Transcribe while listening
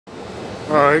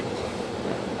Alright.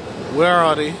 Where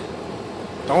are they?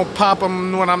 Don't pop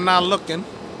them when I'm not looking.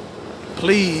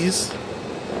 Please.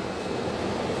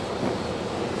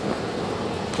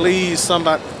 Please,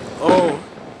 somebody. Oh.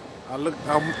 Oh,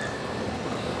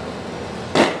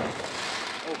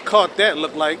 caught that,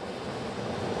 look like.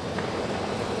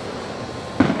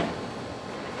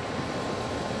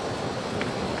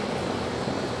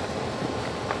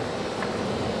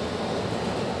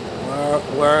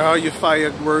 Where are your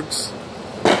fireworks?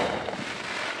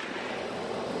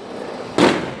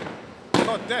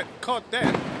 Caught that, caught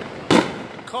that,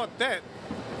 caught that.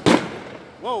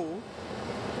 Whoa.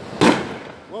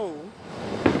 Whoa.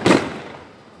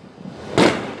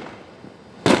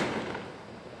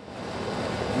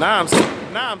 Now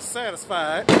I'm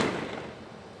satisfied.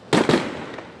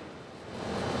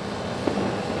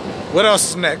 What else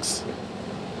is next?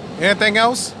 Anything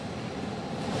else?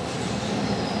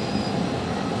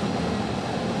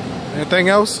 Anything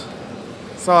else?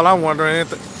 That's all I'm wondering.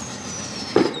 Anything?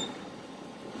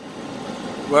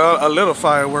 Well, a little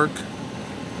firework.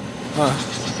 Huh.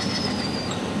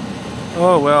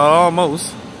 Oh, well,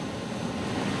 almost.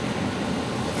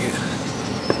 Yeah.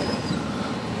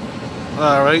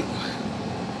 All right.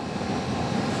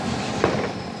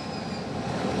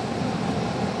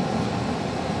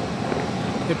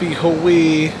 Hippie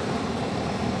Hawaii.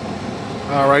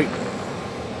 All right.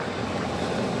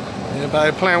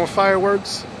 Anybody playing with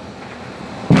fireworks?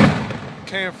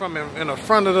 Came from in the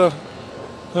front of the.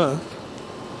 Huh.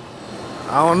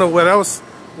 I don't know what else.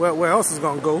 Where else is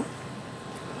gonna go?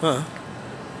 Huh.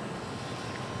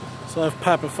 So I'm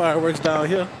popping fireworks down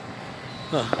here.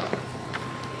 Huh.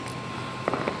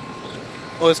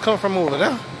 Oh, it's coming from over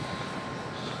there.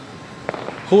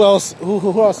 Who else?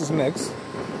 Who else is next?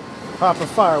 Popping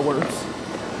fireworks.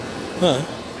 Huh.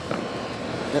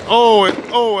 And,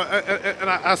 and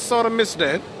I sort of missed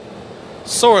that.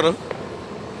 Sort of.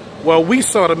 Well, we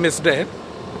sort of missed that.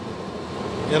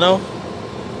 You know?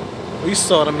 We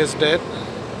sort of missed that.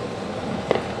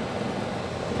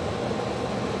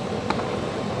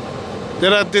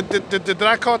 Did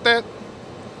I caught that?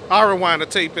 I'll rewind the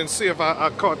tape and see if I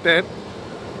caught that.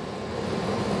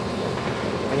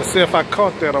 And see if I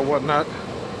caught that or whatnot.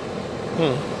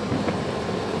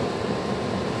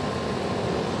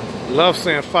 Love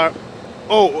saying fire.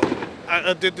 Oh,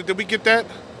 did we get that?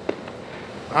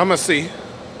 I'ma see.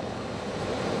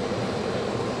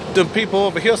 The people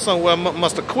over here somewhere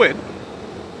must have quit.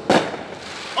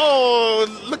 Oh,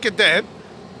 look at that.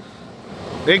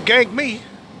 They ganked me.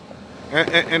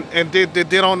 And they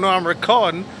don't know I'm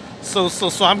recording. So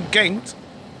I'm ganked.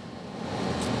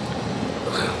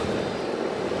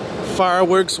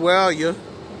 Fireworks, where are you?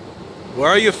 Where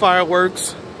are your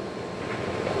fireworks?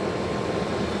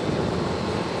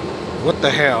 What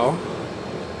the hell?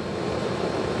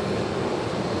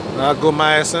 I'll go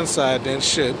my ass inside then,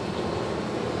 shit.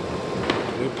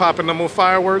 You popping no more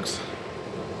fireworks?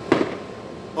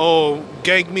 Oh,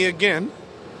 gank me again.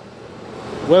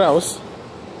 What else?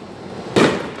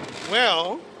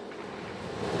 Well,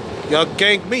 y'all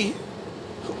ganked me.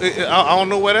 I don't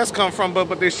know where that's come from,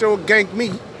 but they sure ganked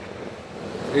me.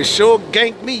 They sure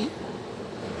ganked me.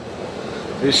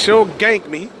 They sure ganked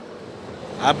me.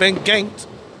 I've been ganked.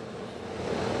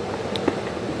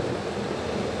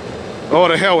 Oh,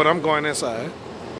 the hell with it, I'm going inside.